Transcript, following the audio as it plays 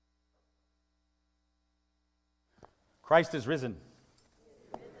Christ is risen.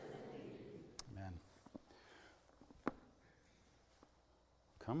 Amen.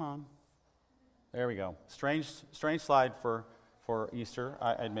 Come on. There we go. Strange slide for Easter,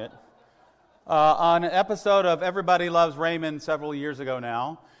 I admit. On an episode of Everybody Loves Raymond several years ago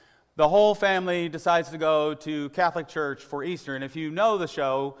now, the whole family decides to go to Catholic Church for Easter. And if you know the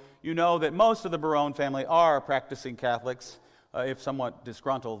show, you know that most of the Barone family are practicing Catholics, if somewhat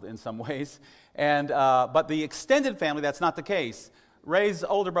disgruntled in some ways. But the extended family, that's not the case. Ray's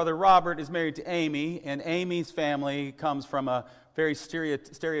older brother Robert is married to Amy, and Amy's family comes from a very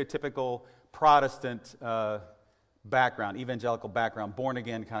stereotypical Protestant background, evangelical background,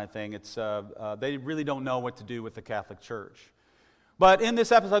 born-again kind of thing. They really don't know what to do with the Catholic Church. But in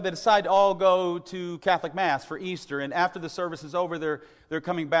this episode, they decide to all go to Catholic Mass for Easter, and after the service is over, they're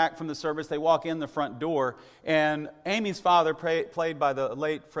coming back from the service. They walk in the front door, and Amy's father, played by the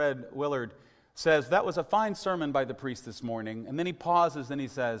late Fred Willard, says, "That was a fine sermon by the priest this morning." And then he pauses and he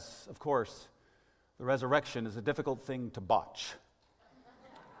says, "Of course, the resurrection is a difficult thing to botch."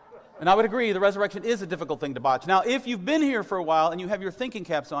 And I would agree, the resurrection is a difficult thing to botch. Now, if you've been here for a while and you have your thinking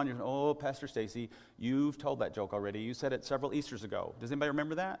caps on, you're saying, "Oh, Pastor Stacy, you've told that joke already. You said it several Easters ago." Does anybody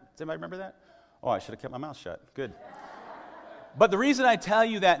remember that? Does anybody remember that? Oh, I should have kept my mouth shut. Good. But the reason I tell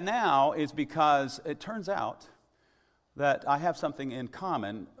you that now is because it turns out that I have something in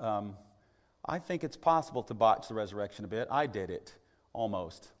common. I think it's possible to botch the resurrection a bit. I did it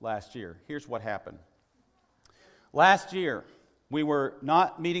almost last year. Here's what happened. Last year, we were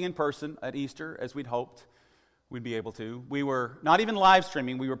not meeting in person at Easter as we'd hoped we'd be able to. We were not even live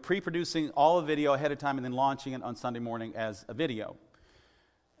streaming. We were pre-producing all the video ahead of time and then launching it on Sunday morning as a video.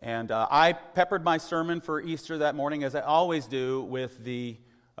 And I peppered my sermon for Easter that morning, as I always do, with the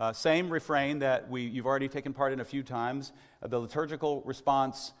same refrain that you've already taken part in a few times, the liturgical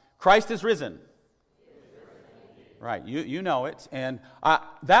response, "Christ is risen." Right, you know it. And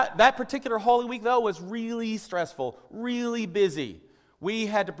that particular Holy Week, though, was really stressful, really busy. We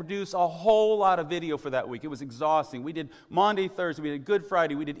had to produce a whole lot of video for that week. It was exhausting. We did Monday, Thursday, we did Good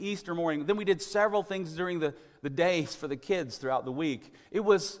Friday, we did Easter morning. Then we did several things during the days for the kids throughout the week. It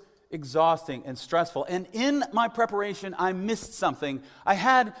was exhausting and stressful. And in my preparation, I missed something. I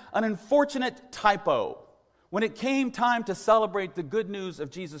had an unfortunate typo. When it came time to celebrate the good news of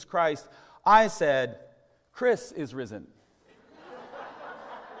Jesus Christ, I said, "Chris is risen."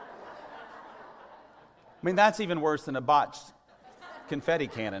 I mean, that's even worse than a botched confetti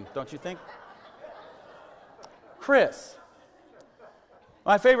cannon, don't you think? Chris.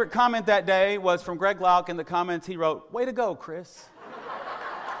 My favorite comment that day was from Greg Lauk. In the comments, he wrote, "Way to go, Chris."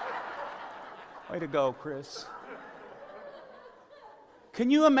 Way to go, Chris. Can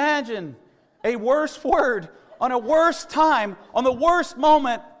you imagine a worse word on a worse time, on the worst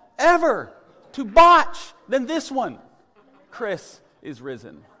moment ever to botch than this one? Chris is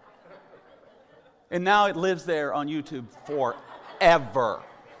risen. And now it lives there on YouTube forever.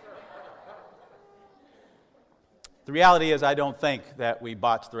 The reality is, I don't think that we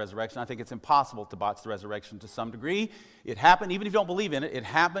botched the resurrection. I think it's impossible to botch the resurrection to some degree. It happened, even if you don't believe in it, it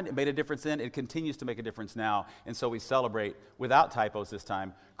happened, it made a difference then, it continues to make a difference now. And so we celebrate without typos this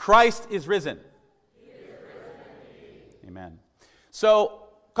time. Christ is risen. He is risen. Amen. So,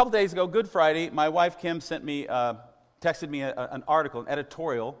 a couple days ago, Good Friday, my wife Kim texted me an article, an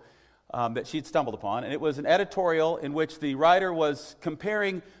editorial that she'd stumbled upon. And it was an editorial in which the writer was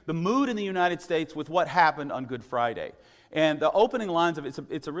comparing the mood in the United States with what happened on Good Friday. And the opening lines of it,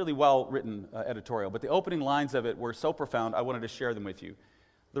 it's a really well-written editorial, but the opening lines of it were so profound, I wanted to share them with you.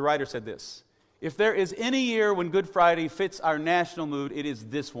 The writer said this: "If there is any year when Good Friday fits our national mood, it is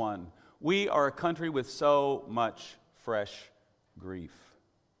this one. We are a country with so much fresh grief."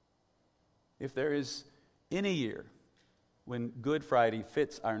 If there is any year when Good Friday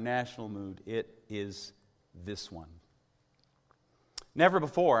fits our national mood, it is this one. Never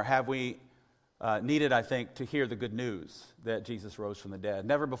before have we needed, I think, to hear the good news that Jesus rose from the dead.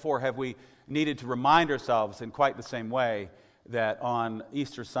 Never before have we needed to remind ourselves in quite the same way that on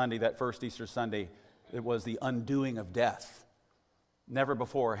Easter Sunday, that first Easter Sunday, it was the undoing of death. Never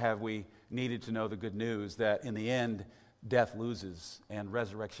before have we needed to know the good news that in the end, death loses and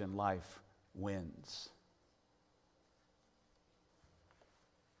resurrection life wins.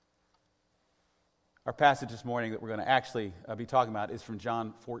 Our passage this morning that we're going to actually be talking about is from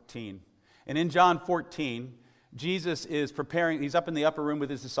John 14. And in John 14, Jesus is preparing, he's up in the upper room with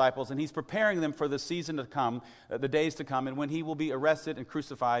his disciples, and he's preparing them for the season to come, the days to come, and when he will be arrested and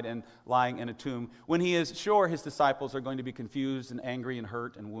crucified and lying in a tomb, when he is sure his disciples are going to be confused and angry and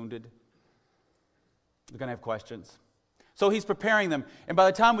hurt and wounded. They're going to have questions. So he's preparing them. And by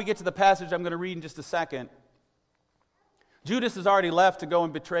the time we get to the passage I'm going to read in just a second, Judas has already left to go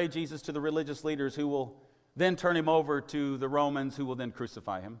and betray Jesus to the religious leaders who will then turn him over to the Romans who will then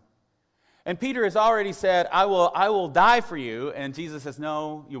crucify him. And Peter has already said, I will die for you. And Jesus says,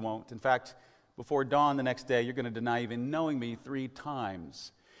 no, you won't. In fact, before dawn the next day, you're going to deny even knowing me 3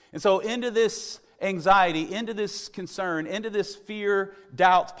 times. And so into this anxiety, into this concern, into this fear,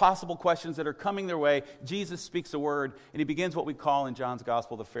 doubts, possible questions that are coming their way, Jesus speaks a word, and he begins what we call in John's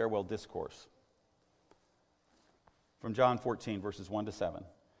Gospel the farewell discourse. From John 14, verses 1 to 7.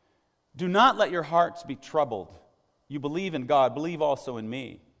 Do not let your hearts be troubled. You believe in God, believe also in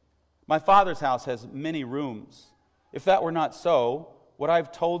me. My Father's house has many rooms. If that were not so, would I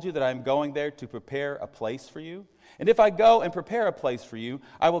have told you that I am going there to prepare a place for you? And if I go and prepare a place for you,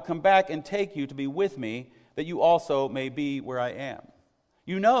 I will come back and take you to be with me, that you also may be where I am.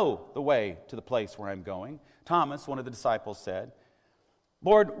 You know the way to the place where I'm going. Thomas, one of the disciples, said,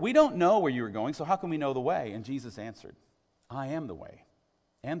 Lord, we don't know where you are going, so how can we know the way? And Jesus answered, I am the way,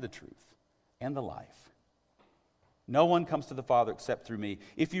 and the truth, and the life. No one comes to the Father except through me.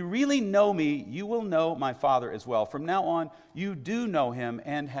 If you really know me, you will know my Father as well. From now on, you do know him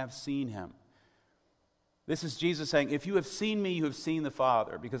and have seen him. This is Jesus saying, if you have seen me, you have seen the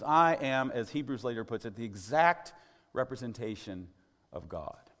Father, because I am, as Hebrews later puts it, the exact representation of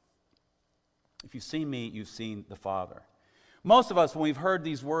God. If you've seen me, you've seen the Father. Most of us, when we've heard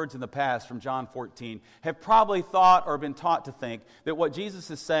these words in the past from John 14, have probably thought or been taught to think that what Jesus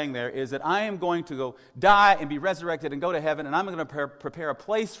is saying there is that I am going to go die and be resurrected and go to heaven, and I'm going to prepare a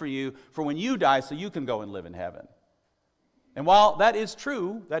place for you for when you die so you can go and live in heaven. And while that is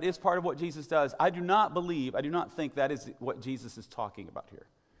true, that is part of what Jesus does, I do not think that is what Jesus is talking about here.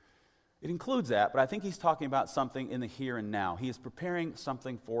 It includes that, but I think he's talking about something in the here and now. He is preparing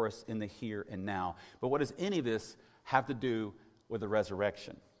something for us in the here and now. But what does any of this have to do with the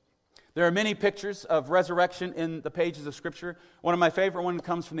resurrection? There are many pictures of resurrection in the pages of Scripture. One of my favorite ones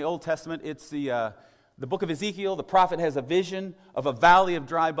comes from the Old Testament. It's the book of Ezekiel. The prophet has a vision of a valley of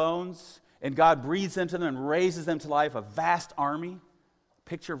dry bones, and God breathes into them and raises them to life, a vast army.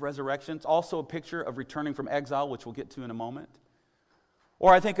 Picture of resurrection. It's also a picture of returning from exile, which we'll get to in a moment.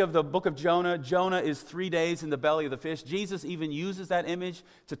 Or I think of the book of Jonah. Jonah is 3 days in the belly of the fish. Jesus even uses that image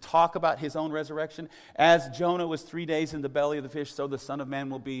to talk about his own resurrection. As Jonah was 3 days in the belly of the fish, so the Son of Man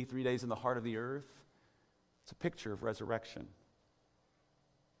will be 3 days in the heart of the earth. It's a picture of resurrection.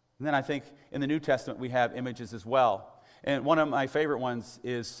 And then I think in the New Testament we have images as well. And one of my favorite ones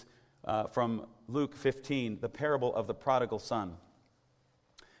is from Luke 15, the parable of the prodigal son.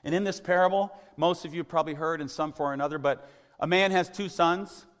 And in this parable, most of you have probably heard in some form or another, but a man has 2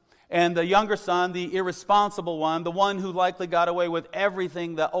 sons, and the younger son, the irresponsible one, the one who likely got away with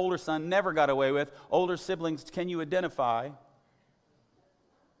everything the older son never got away with. Older siblings, can you identify?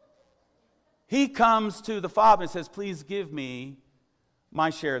 He comes to the father and says, please give me my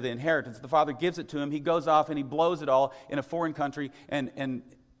share of the inheritance. The father gives it to him. He goes off and he blows it all in a foreign country, and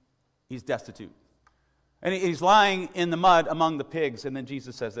he's destitute. And he's lying in the mud among the pigs. And then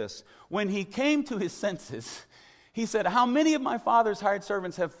Jesus says this, when he came to his senses, he said, how many of my father's hired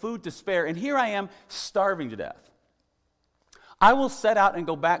servants have food to spare? And here I am starving to death. I will set out and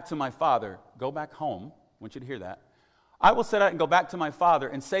go back to my father. Go back home. I want you to hear that. I will set out and go back to my father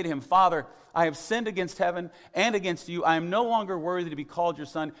and say to him, Father, I have sinned against heaven and against you. I am no longer worthy to be called your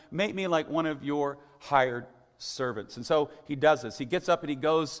son. Make me like one of your hired servants. And so he does this. He gets up and he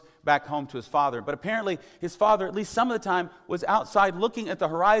goes back home to his father. But apparently his father, at least some of the time, was outside looking at the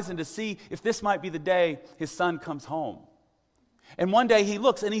horizon to see if this might be the day his son comes home. And one day he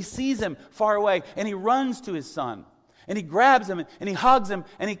looks and he sees him far away, and he runs to his son and he grabs him and he hugs him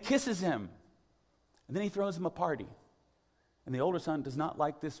and he kisses him. And then he throws him a party. And the older son does not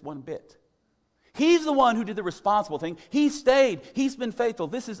like this one bit. He's the one who did the responsible thing. He stayed. He's been faithful.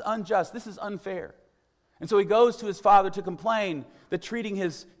 This is unjust. This is unfair. And so he goes to his father to complain that treating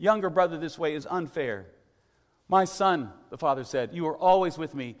his younger brother this way is unfair. My son, the father said, you are always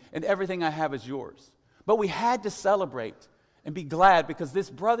with me, and everything I have is yours. But we had to celebrate and be glad because this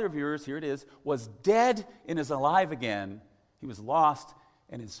brother of yours, here it is, was dead and is alive again. He was lost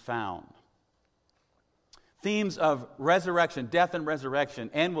and is found. Themes of resurrection, death and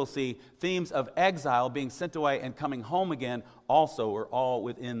resurrection, and we'll see themes of exile, being sent away and coming home again, also are all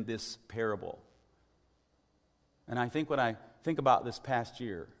within this parable. And I think when I think about this past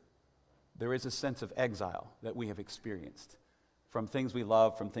year, there is a sense of exile that we have experienced. From things we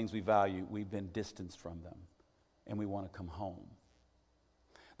love, from things we value, we've been distanced from them, and we want to come home.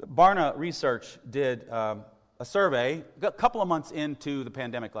 The Barna Research did a a survey a couple of months into the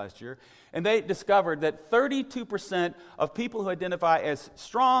pandemic last year, and they discovered that 32% of people who identify as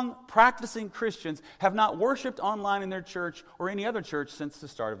strong, practicing Christians have not worshiped online in their church or any other church since the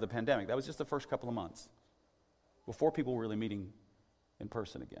start of the pandemic. That was just the first couple of months, before people were really meeting in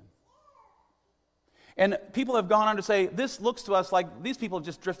person again. And people have gone on to say, this looks to us like these people have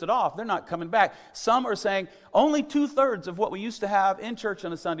just drifted off. They're not coming back. Some are saying only 2/3 of what we used to have in church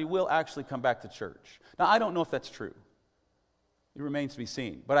on a Sunday will actually come back to church. Now, I don't know if that's true. It remains to be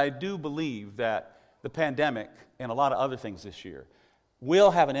seen. But I do believe that the pandemic and a lot of other things this year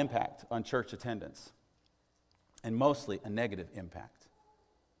will have an impact on church attendance, and mostly a negative impact.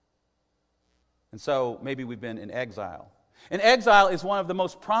 And so maybe we've been in exile. And exile is one of the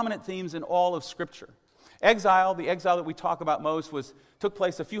most prominent themes in all of Scripture. Exile, the exile that we talk about most, took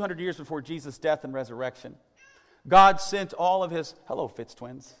place a few hundred years before Jesus' death and resurrection. God sent all of his... Hello, Fitz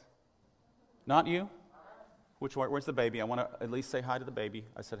twins. Not you? Which one? Where's the baby? I want to at least say hi to the baby.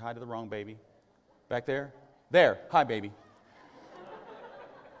 I said hi to the wrong baby. Back there? There. Hi, baby.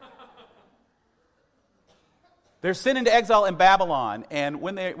 They're sent into exile in Babylon, and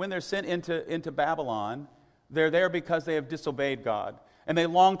when they're sent into Babylon, they're there because they have disobeyed God, and they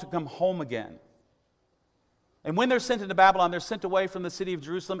long to come home again. And when they're sent into Babylon, they're sent away from the city of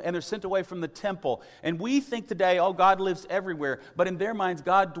Jerusalem, and they're sent away from the temple. And we think today, oh, God lives everywhere. But in their minds,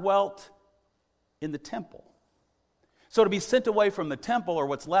 God dwelt in the temple. So to be sent away from the temple, or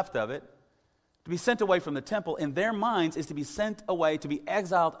what's left of it, to be sent away from the temple, in their minds, is to be sent away, to be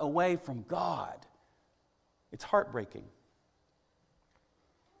exiled away from God. It's heartbreaking.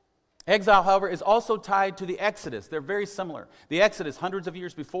 Exile, however, is also tied to the Exodus. They're very similar. The Exodus, hundreds of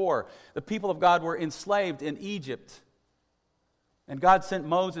years before, the people of God were enslaved in Egypt. And God sent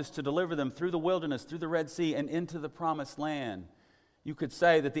Moses to deliver them through the wilderness, through the Red Sea, and into the Promised Land. You could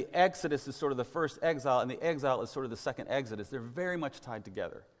say that the Exodus is sort of the first exile, and the exile is sort of the second Exodus. They're very much tied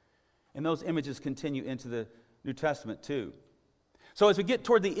together. And those images continue into the New Testament too. So as we get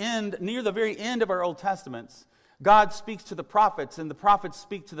toward the end, near the very end of our Old Testaments, God speaks to the prophets, and the prophets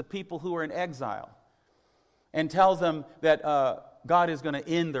speak to the people who are in exile and tells them that God is going to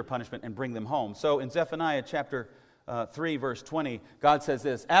end their punishment and bring them home. So in Zephaniah chapter 3, verse 20, God says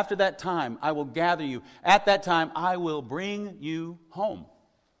this, "After that time I will gather you. At that time I will bring you home.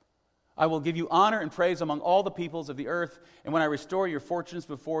 I will give you honor and praise among all the peoples of the earth, and when I restore your fortunes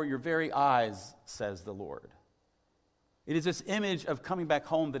before your very eyes, says the Lord." It is this image of coming back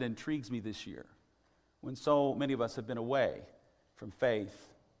home that intrigues me this year, when so many of us have been away from faith,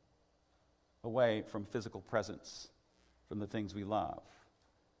 away from physical presence, from the things we love.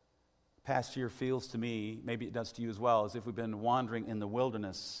 Past year feels to me, maybe it does to you as well, as if we've been wandering in the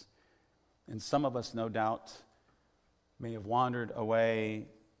wilderness. And some of us, no doubt, may have wandered away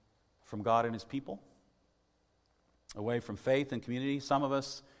from God and his people, away from faith and community. Some of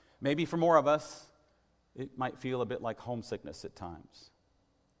us, maybe for more of us, it might feel a bit like homesickness at times.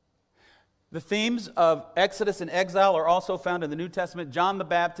 The themes of Exodus and exile are also found in the New Testament. John the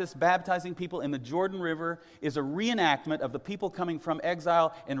Baptist baptizing people in the Jordan River is a reenactment of the people coming from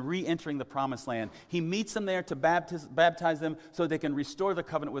exile and re-entering the Promised Land. He meets them there to baptize them so they can restore the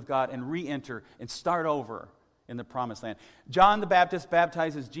covenant with God and re-enter and start over in the Promised Land. John the Baptist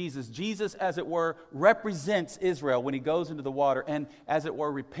baptizes Jesus. Jesus, as it were, represents Israel when he goes into the water and, as it were,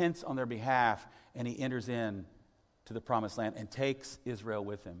 repents on their behalf, and he enters in to the Promised Land and takes Israel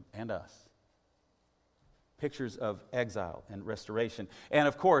with him and us. Pictures of exile and restoration. And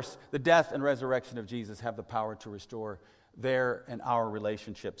of course, the death and resurrection of Jesus have the power to restore their and our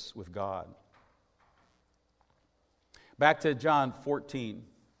relationships with God. Back to John 14,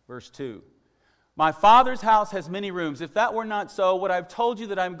 verse 2. "My Father's house has many rooms. If that were not so, would I have told you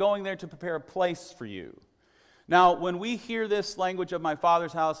that I'm going there to prepare a place for you?" Now, when we hear this language of my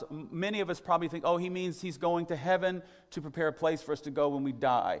Father's house, many of us probably think, oh, he means he's going to heaven to prepare a place for us to go when we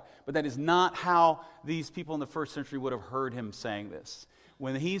die. But that is not how these people in the first century would have heard him saying this.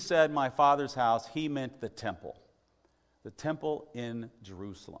 When he said my Father's house, he meant the temple in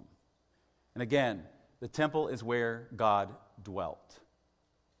Jerusalem. And again, the temple is where God dwelt.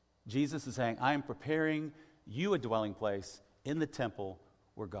 Jesus is saying, I am preparing you a dwelling place in the temple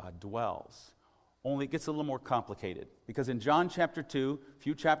where God dwells. Only it gets a little more complicated, because in John chapter 2, a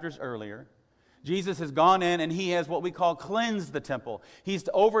few chapters earlier, Jesus has gone in and he has what we call cleansed the temple. He's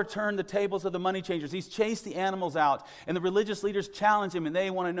overturned the tables of the money changers. He's chased the animals out. And the religious leaders challenge him, and they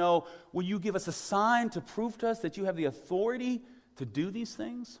want to know, will you give us a sign to prove to us that you have the authority to do these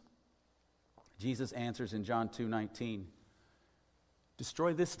things? Jesus answers in John 2:19,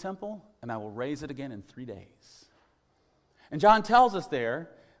 destroy this temple and I will raise it again in 3 days. And John tells us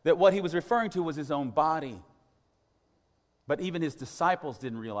there that what he was referring to was his own body. But even his disciples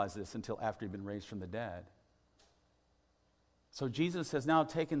didn't realize this until after he'd been raised from the dead. So Jesus has now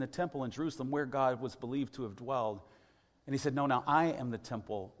taken the temple in Jerusalem where God was believed to have dwelled. And he said, no, now I am the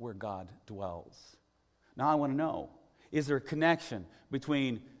temple where God dwells. Now I want to know, is there a connection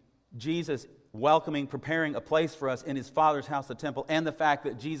between Jesus welcoming, preparing a place for us in his Father's house, the temple, and the fact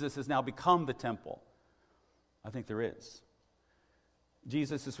that Jesus has now become the temple? I think there is.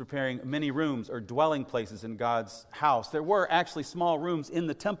 Jesus is preparing many rooms or dwelling places in God's house. There were actually small rooms in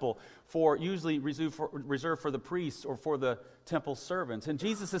the temple usually reserved for the priests or for the temple servants. And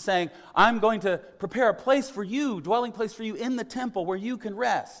Jesus is saying, I'm going to prepare a place for you, dwelling place for you in the temple where you can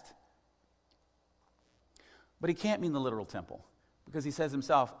rest. But he can't mean the literal temple, because he says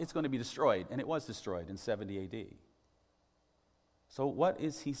himself, it's going to be destroyed, and it was destroyed in 70 AD. So what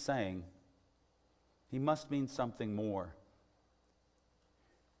is he saying? He must mean something more.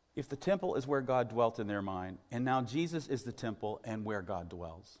 If the temple is where God dwelt in their mind, and now Jesus is the temple and where God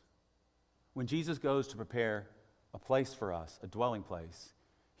dwells, when Jesus goes to prepare a place for us, a dwelling place,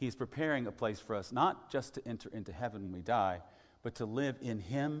 he's preparing a place for us not just to enter into heaven when we die, but to live in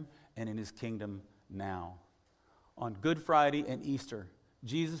him and in his kingdom now. On Good Friday and Easter,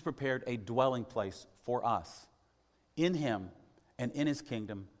 Jesus prepared a dwelling place for us in him and in his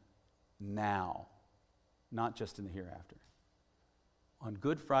kingdom now, not just in the hereafter. On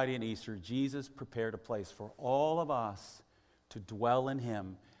Good Friday and Easter, Jesus prepared a place for all of us to dwell in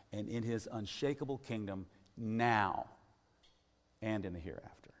him and in his unshakable kingdom now and in the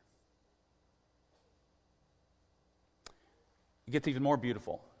hereafter. It gets even more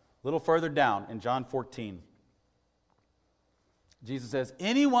beautiful. A little further down in John 14, Jesus says,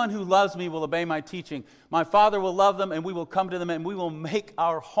 anyone who loves me will obey my teaching. My Father will love them, and we will come to them, and we will make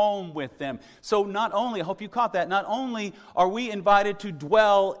our home with them. So not only, I hope you caught that, not only are we invited to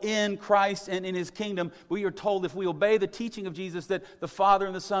dwell in Christ and in his kingdom, we are told if we obey the teaching of Jesus that the Father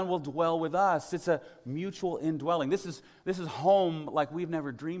and the Son will dwell with us. It's a mutual indwelling. This is home like we've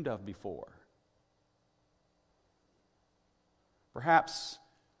never dreamed of before. Perhaps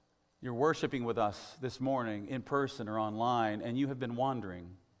you're worshiping with us this morning in person or online, and you have been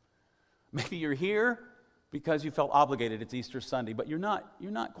wandering. Maybe you're here because you felt obligated. It's Easter Sunday, but you're not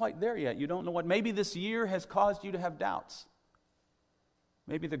quite there yet. You don't know what. Maybe this year has caused you to have doubts.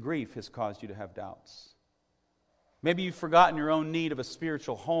 Maybe the grief has caused you to have doubts. Maybe you've forgotten your own need of a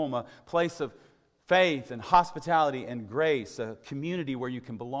spiritual home, a place of faith and hospitality and grace, a community where you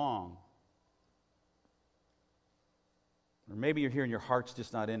can belong. Or maybe you're here and your heart's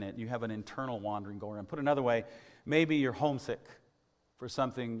just not in it. You have an internal wandering going on. Put another way, maybe you're homesick for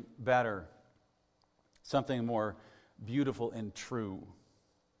something better, something more beautiful and true.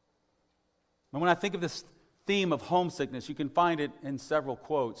 And when I think of this theme of homesickness, you can find it in several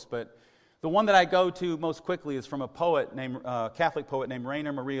quotes, but the one that I go to most quickly is from a Catholic poet named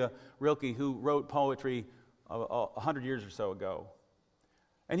Rainer Maria Rilke, who wrote poetry 100 years or so ago.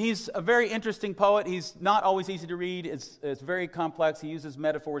 And he's a very interesting poet. He's not always easy to read. It's very complex. He uses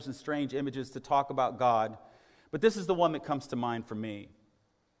metaphors and strange images to talk about God. But this is the one that comes to mind for me.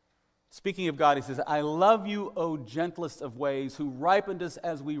 Speaking of God, he says, I love you, O gentlest of ways, who ripened us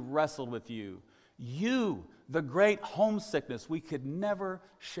as we wrestled with you. You, the great homesickness we could never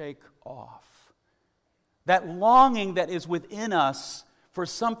shake off. That longing that is within us for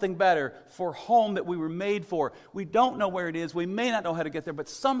something better, for home that we were made for. We don't know where it is. We may not know how to get there, but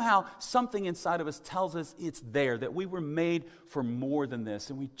somehow something inside of us tells us it's there, that we were made for more than this,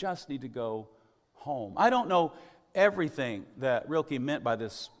 and we just need to go home. I don't know everything that Rilke meant by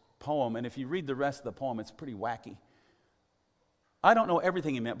this poem, and if you read the rest of the poem, it's pretty wacky. I don't know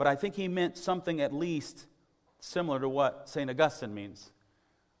everything he meant, but I think he meant something at least similar to what St. Augustine means.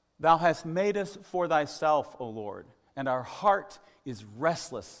 Thou hast made us for thyself, O Lord, and our heart is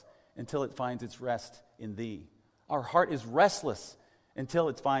restless until it finds its rest in thee. Our heart is restless until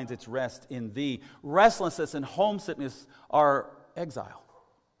it finds its rest in thee. Restlessness and homesickness are exile.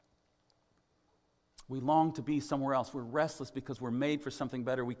 We long to be somewhere else. We're restless because we're made for something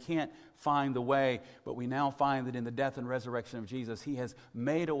better. We can't find the way, but we now find that in the death and resurrection of Jesus, he has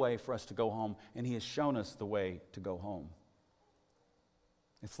made a way for us to go home, and he has shown us the way to go home.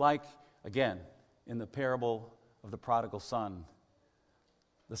 It's like, again, in the parable of the prodigal son.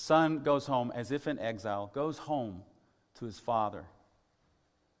 The son goes home as if in exile, goes home to his father.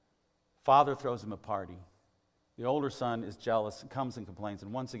 Father throws him a party. The older son is jealous and comes and complains.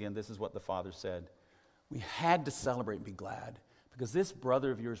 And once again, this is what the father said. We had to celebrate and be glad because this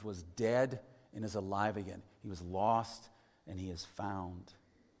brother of yours was dead and is alive again. He was lost and he is found.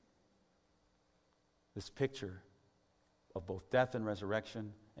 This picture of both death and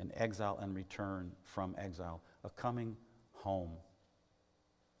resurrection and exile and return from exile, a coming home.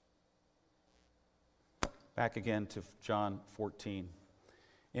 Back again to John 14.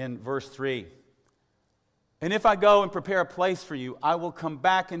 In verse 3, and if I go and prepare a place for you, I will come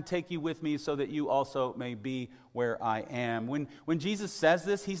back and take you with me so that you also may be where I am. When Jesus says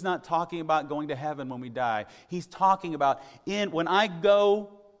this, he's not talking about going to heaven when we die. He's talking about when I go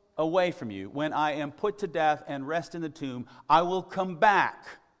away from you, when I am put to death and rest in the tomb, I will come back.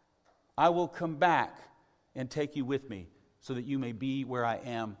 I will come back and take you with me so that you may be where I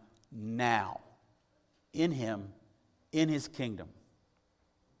am now, in him, in his kingdom.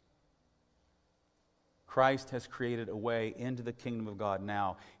 Christ has created a way into the kingdom of God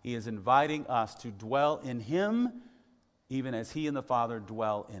now. He is inviting us to dwell in him, even as he and the Father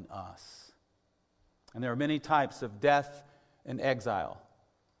dwell in us. And there are many types of death and exile,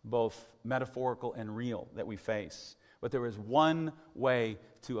 both metaphorical and real, that we face. But there is one way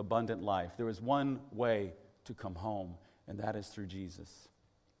to abundant life. There is one way to come home, and that is through Jesus.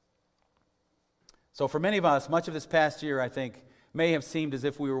 So for many of us, much of this past year, I think, may have seemed as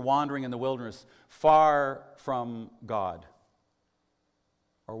if we were wandering in the wilderness, far from God,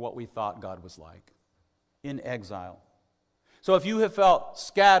 or what we thought God was like, in exile. So if you have felt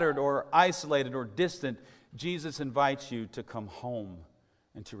scattered or isolated or distant, Jesus invites you to come home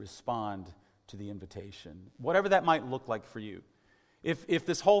and to respond to the invitation, whatever that might look like for you. If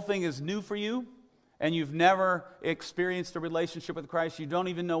this whole thing is new for you, and you've never experienced a relationship with Christ, you don't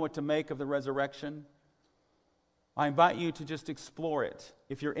even know what to make of the resurrection, I invite you to just explore it.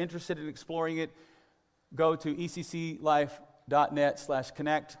 If you're interested in exploring it, go to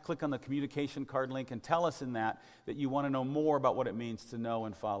ecclife.net/connect, click on the communication card link, and tell us in that you want to know more about what it means to know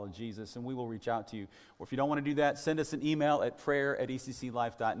and follow Jesus, and we will reach out to you. Or if you don't want to do that, send us an email at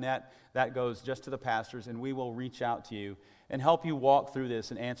prayer@ecclife.net. That goes just to the pastors, and we will reach out to you and help you walk through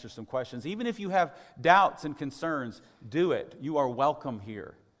this and answer some questions. Even if you have doubts and concerns, do it. You are welcome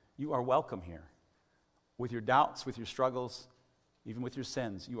here. You are welcome here. With your doubts, with your struggles, even with your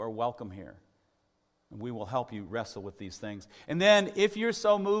sins, you are welcome here. And we will help you wrestle with these things. And then, if you're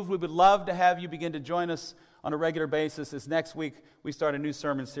so moved, we would love to have you begin to join us on a regular basis. As next week, we start a new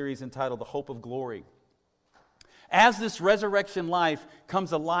sermon series entitled The Hope of Glory. As this resurrection life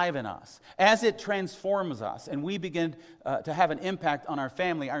comes alive in us, as it transforms us, and we begin to have an impact on our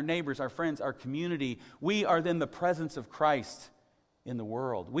family, our neighbors, our friends, our community, we are then the presence of Christ in the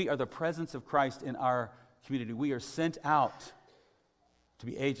world. We are the presence of Christ in our community. We are sent out to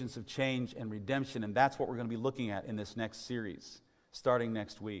be agents of change and redemption, and that's what we're going to be looking at in this next series, starting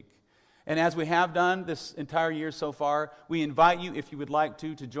next week. And as we have done this entire year so far, we invite you, if you would like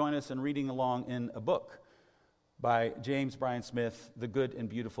to join us in reading along in a book by James Bryan Smith, The Good and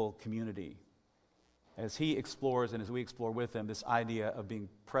Beautiful Community, as he explores and as we explore with him this idea of being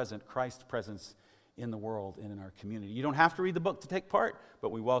present, Christ's presence in the world and in our community. You don't have to read the book to take part, but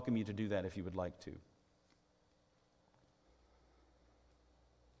we welcome you to do that if you would like to.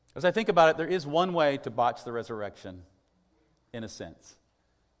 As I think about it, there is one way to botch the resurrection, in a sense.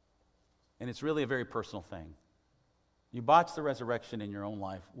 And it's really a very personal thing. You botch the resurrection in your own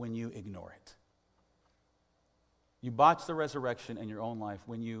life when you ignore it. You botch the resurrection in your own life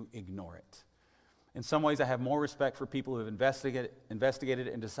when you ignore it. In some ways, I have more respect for people who have investigated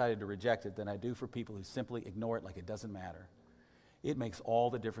it and decided to reject it than I do for people who simply ignore it like it doesn't matter. It makes all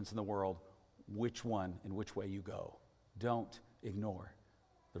the difference in the world which one and which way you go. Don't ignore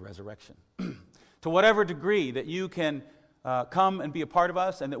the resurrection. To whatever degree that you can come and be a part of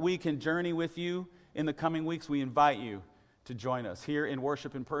us and that we can journey with you in the coming weeks, we invite you to join us here in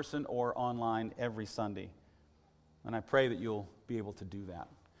worship in person or online every Sunday. And I pray that you'll be able to do that.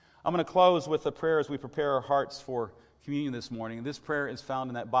 I'm going to close with a prayer as we prepare our hearts for communion this morning. And this prayer is found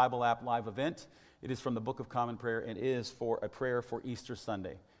in that Bible app live event. It is from the Book of Common Prayer and is for a prayer for Easter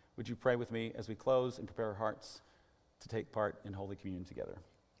Sunday. Would you pray with me as we close and prepare our hearts to take part in Holy Communion together?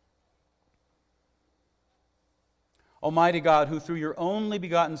 Almighty God, who through your only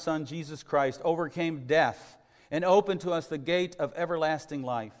begotten Son, Jesus Christ, overcame death and opened to us the gate of everlasting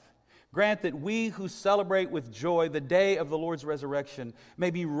life, grant that we who celebrate with joy the day of the Lord's resurrection may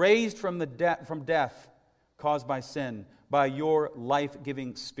be raised from death caused by sin by your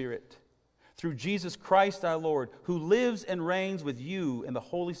life-giving Spirit. Through Jesus Christ our Lord, who lives and reigns with you in the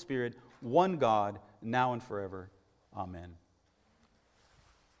Holy Spirit, one God, now and forever. Amen.